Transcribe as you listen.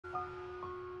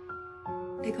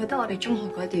你覺得我哋中學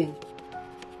嗰段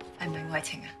係唔係愛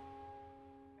情啊？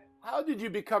 How did you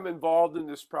become involved in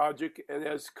this project? And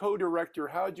as co-director,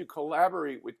 how did you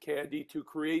collaborate with Candy to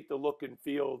create the look and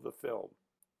feel of the film?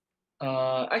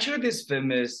 Actually, this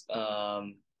film is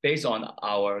based on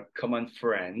our common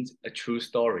friend, a true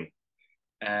story.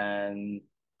 And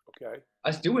Okay.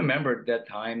 I still remember that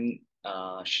time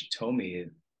she told me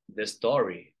this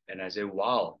story, and I said,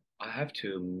 "Wow, I have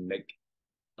to make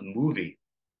a movie."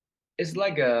 It's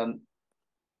like a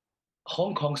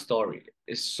Hong Kong story.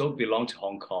 It so belong to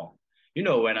Hong Kong. You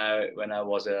know, when I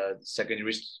was a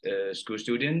secondary school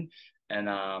student, and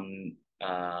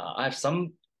I have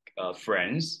some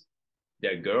friends,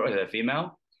 they're girl, they're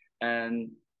female,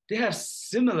 and they have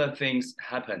similar things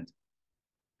happened.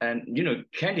 And you know,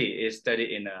 Candy is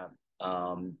studied in a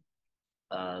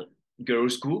uh,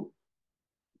 girls' school,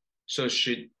 so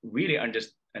she really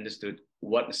understood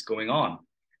what is going on,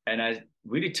 and I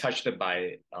really touched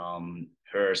by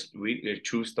her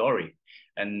true story,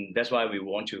 and that's why we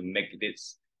want to make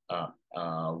this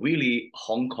really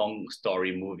Hong Kong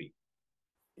story movie.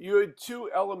 You had two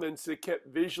elements that kept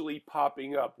visually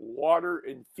popping up: water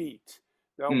and feet.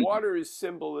 Now, water as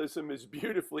symbolism is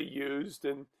beautifully used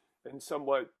and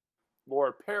somewhat more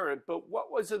apparent, but what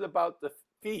was it about the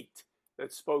feet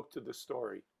that spoke to the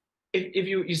story? If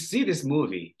you see this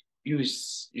movie, you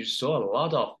saw a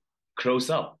lot of close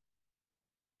up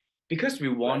because we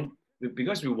want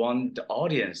because we want the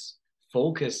audience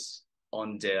focus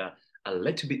on their a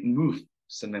little bit move,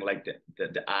 something like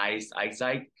the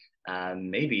eyesight,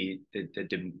 maybe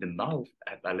the mouth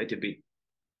have a little bit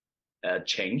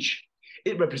change.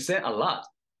 It represent a lot.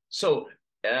 So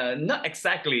not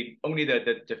exactly only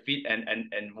the feet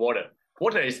and water.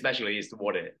 Water especially is the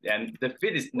water, and the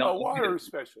feet is not water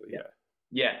especially.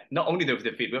 Yeah, not only the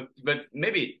feet, but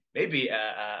maybe it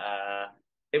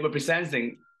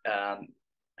representing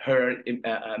her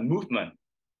movement.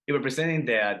 It representing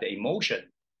the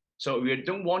emotion. So we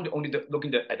don't want to only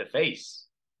looking at the face.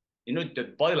 You know,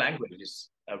 the body language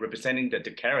is representing the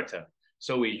character.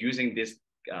 So we're using this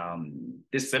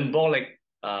symbolic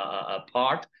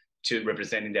part to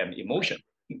representing them emotion.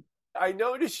 I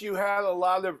noticed you had a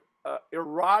lot of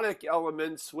erotic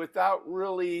elements without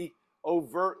really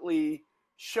overtly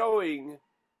showing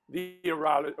the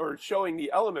erotic or showing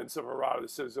the elements of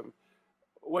eroticism.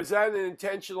 Was that an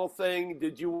intentional thing?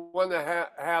 Did you want to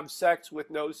have sex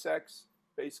with no sex,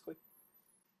 basically?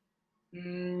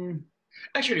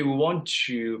 Actually, we want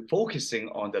to focusing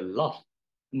on the love,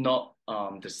 not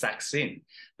the sex scene.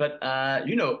 But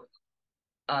you know,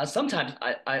 sometimes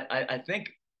I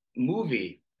think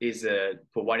movie is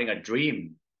providing a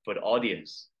dream for the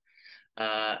audience,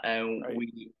 and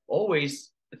we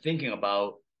always thinking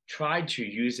about try to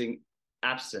using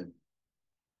absent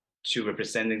to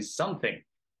representing something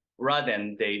rather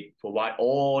than they provide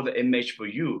all the image for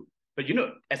you. But you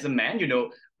know, as a man, you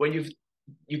know, when you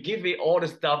give me all the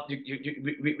stuff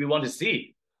we want to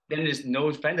see, then there's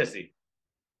no fantasy.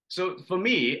 So for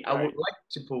me, I would like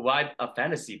to provide a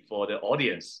fantasy for the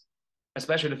audience,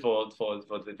 especially for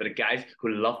the guys who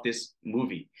love this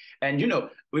movie. And you know,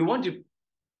 we want to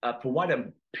provide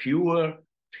a pure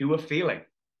feeling.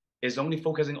 It's only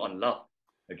focusing on love.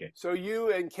 Okay. So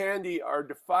you and Candy are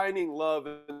defining love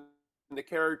in the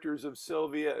characters of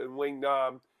Sylvia and Wing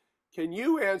Nam. Can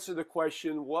you answer the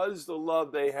question, was the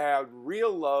love they had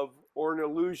real love or an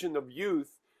illusion of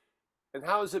youth? And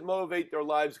how does it motivate their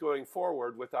lives going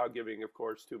forward without giving, of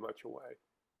course, too much away?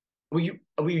 We're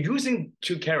using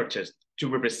two characters to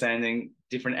representing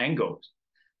different angles.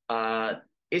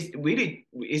 It's really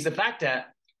is the fact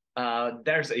that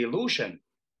there's an illusion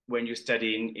when you're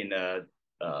studying in a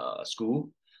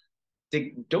school.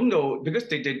 They don't know because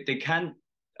they can't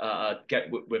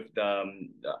get with the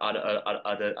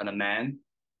other man,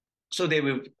 so they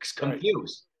will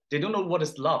confuse. They don't know what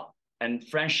is love and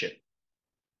friendship.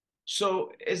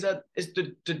 So is the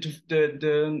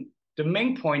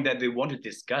main point that they want to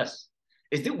discuss?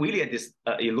 Is it really this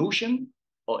illusion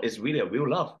or is really a real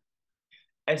love?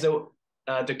 And so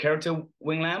the character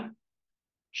Wing Lam,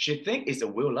 she think it's a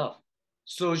real love.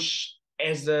 So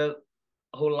as a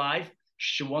whole life,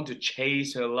 she want to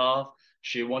chase her love.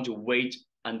 She want to wait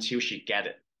until she get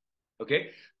it.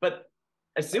 Okay, but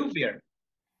Sylvia,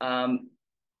 from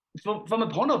a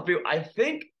point of view, I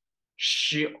think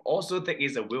she also think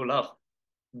it's a real love,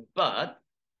 but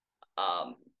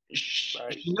um,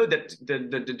 she know that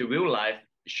the real life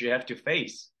she have to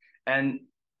face, and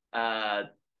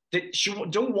she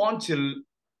don't want to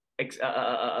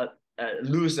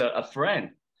lose a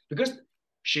friend because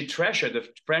she treasured the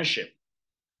friendship.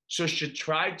 So she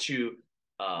tried to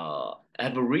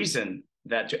have a reason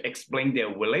that to explain their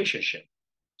relationship.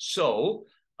 So,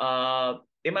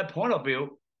 in my point of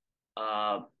view,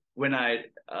 when I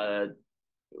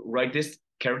write this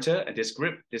character and this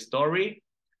script, this story,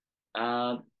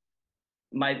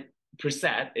 my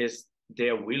preset is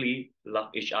they really love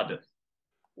each other.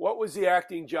 What was the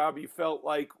acting job you felt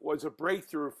like was a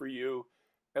breakthrough for you,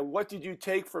 and what did you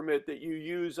take from it that you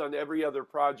use on every other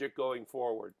project going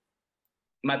forward?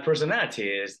 My personality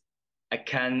is I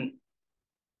can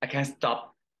I can't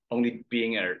stop only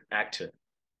being an actor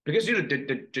because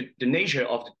the nature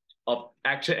of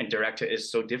actor and director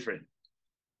is so different.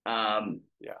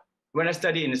 Yeah. When I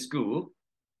studied in the school,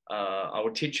 our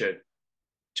teacher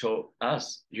told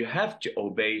us you have to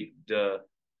obey the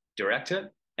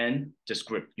director and the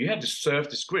script. You have to serve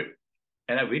the script,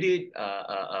 and I really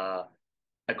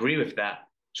agree with that.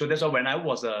 So that's why when I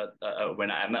was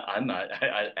when I'm a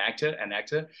actor,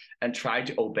 and try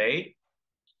to obey.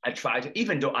 I try to,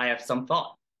 even though I have some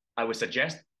thought, I would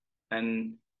suggest,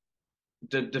 and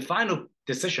the final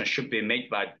decision should be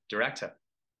made by director.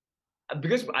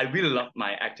 Because I really love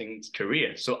my acting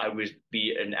career, so I will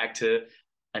be an actor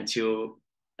until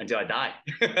I die.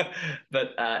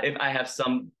 But if I have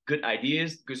some good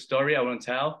ideas, good story I want to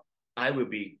tell, I will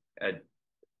be the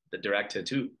director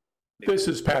too. This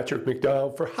is Patrick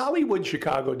McDonald for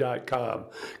HollywoodChicago.com.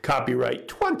 Copyright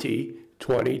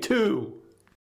 2022.